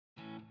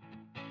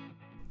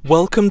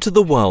Welcome to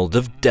the world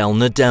of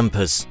Dellner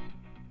Dampers.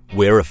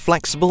 We're a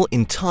flexible,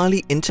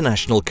 entirely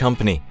international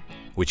company,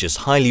 which is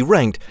highly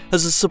ranked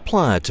as a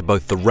supplier to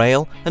both the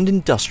rail and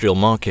industrial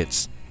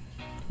markets.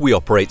 We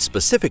operate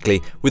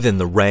specifically within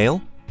the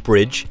rail,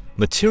 bridge,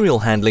 material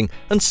handling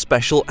and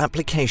special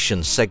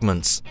applications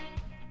segments.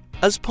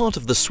 As part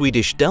of the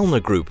Swedish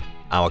Dellner Group,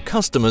 our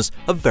customers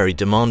are very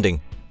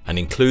demanding and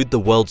include the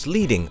world's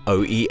leading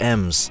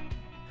OEMs.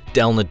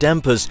 Dellner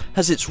Dampers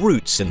has its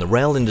roots in the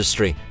rail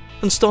industry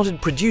and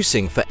started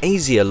producing for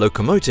Asia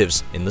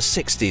locomotives in the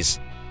 60s.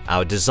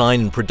 Our design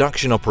and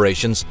production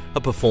operations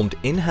are performed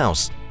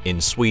in-house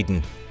in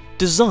Sweden.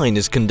 Design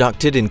is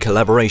conducted in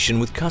collaboration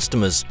with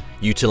customers,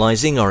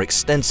 utilizing our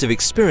extensive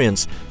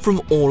experience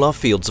from all our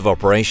fields of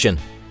operation.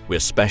 We're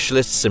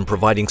specialists in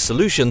providing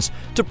solutions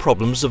to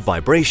problems of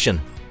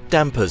vibration,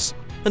 dampers,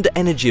 and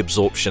energy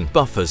absorption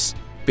buffers.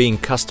 Being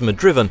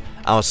customer-driven,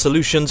 our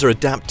solutions are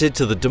adapted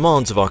to the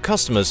demands of our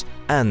customers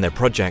and their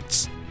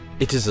projects.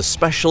 It is a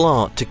special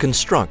art to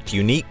construct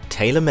unique,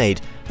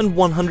 tailor-made and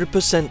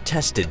 100%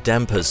 tested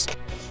dampers.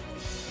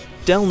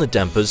 Dellner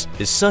Dampers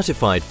is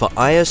certified for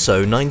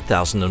ISO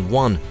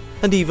 9001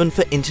 and even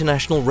for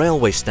International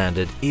Railway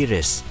Standard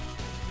IRIS.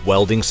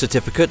 Welding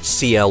certificate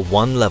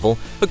CL1 level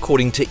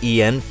according to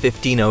EN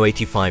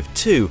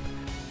 15085-2.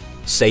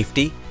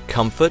 Safety,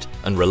 comfort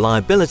and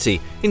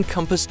reliability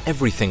encompass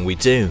everything we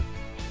do.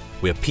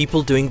 We're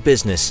people doing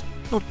business,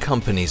 not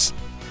companies,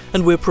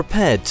 and we're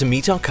prepared to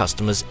meet our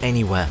customers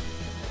anywhere.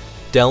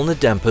 Dellner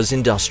Dampers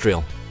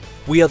Industrial.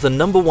 We are the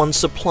 #1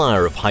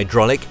 supplier of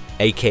hydraulic,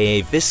 aka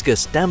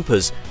viscous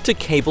dampers to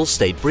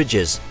cable-stayed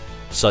bridges,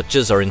 such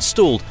as are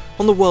installed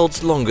on the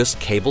world's longest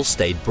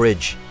cable-stayed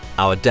bridge.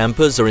 Our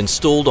dampers are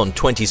installed on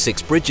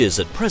 26 bridges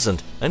at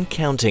present and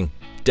counting.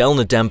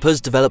 Dellner Dampers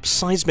develops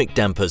seismic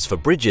dampers for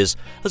bridges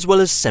as well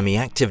as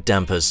semi-active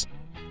dampers.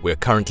 We're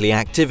currently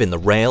active in the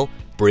rail,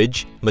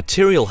 bridge,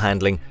 material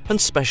handling and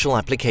special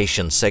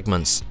applications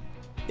segments.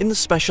 In the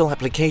special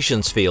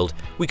applications field,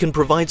 we can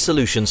provide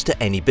solutions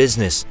to any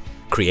business,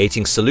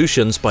 creating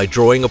solutions by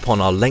drawing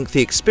upon our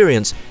lengthy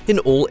experience in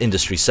all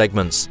industry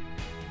segments.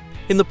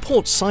 In the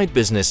port side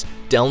business,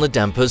 Dellner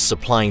Dampers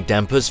supplying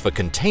dampers for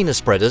container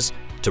spreaders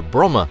to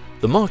Bromma,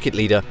 the market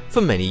leader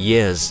for many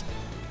years.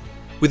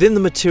 Within the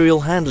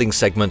material handling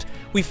segment,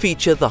 we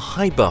feature the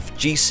High-Buff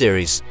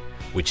G-Series,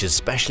 which is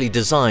specially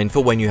designed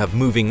for when you have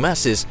moving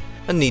masses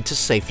and need to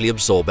safely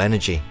absorb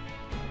energy.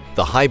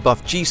 The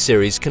High-Buff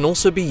G-Series can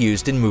also be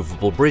used in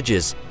movable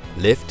bridges,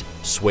 lift,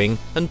 swing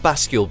and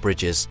bascule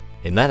bridges.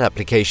 In that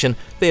application,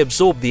 they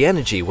absorb the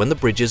energy when the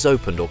bridge is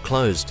opened or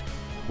closed.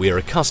 We are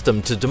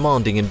accustomed to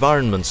demanding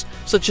environments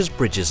such as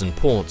bridges and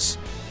ports.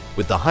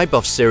 With the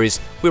High-Buff series,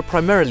 we're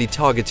primarily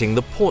targeting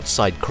the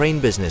port-side crane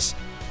business,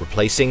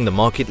 replacing the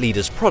market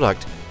leader's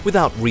product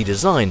without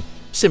redesign,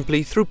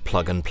 simply through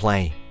plug and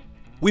play.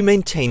 We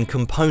maintain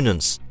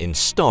components in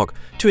stock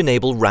to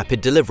enable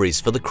rapid deliveries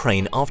for the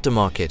crane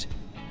aftermarket.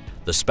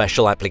 The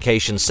special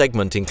applications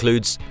segment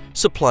includes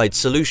supplied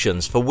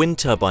solutions for wind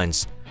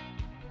turbines,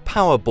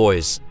 power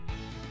buoys,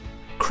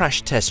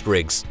 crash test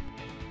rigs,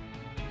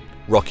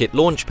 rocket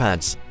launch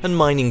pads and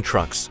mining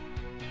trucks.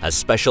 As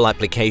special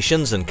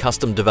applications and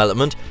custom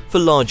development for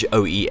large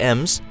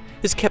OEMs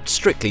is kept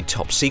strictly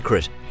top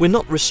secret, we're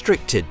not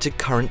restricted to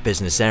current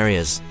business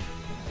areas.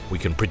 We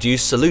can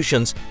produce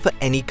solutions for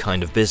any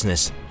kind of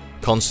business,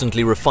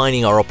 constantly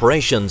refining our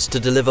operations to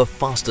deliver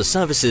faster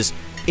services,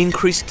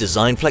 increased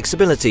design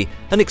flexibility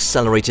and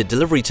accelerated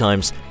delivery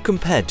times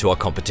compared to our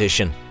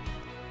competition.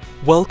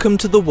 Welcome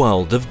to the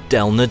world of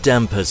Dellner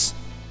Dampers.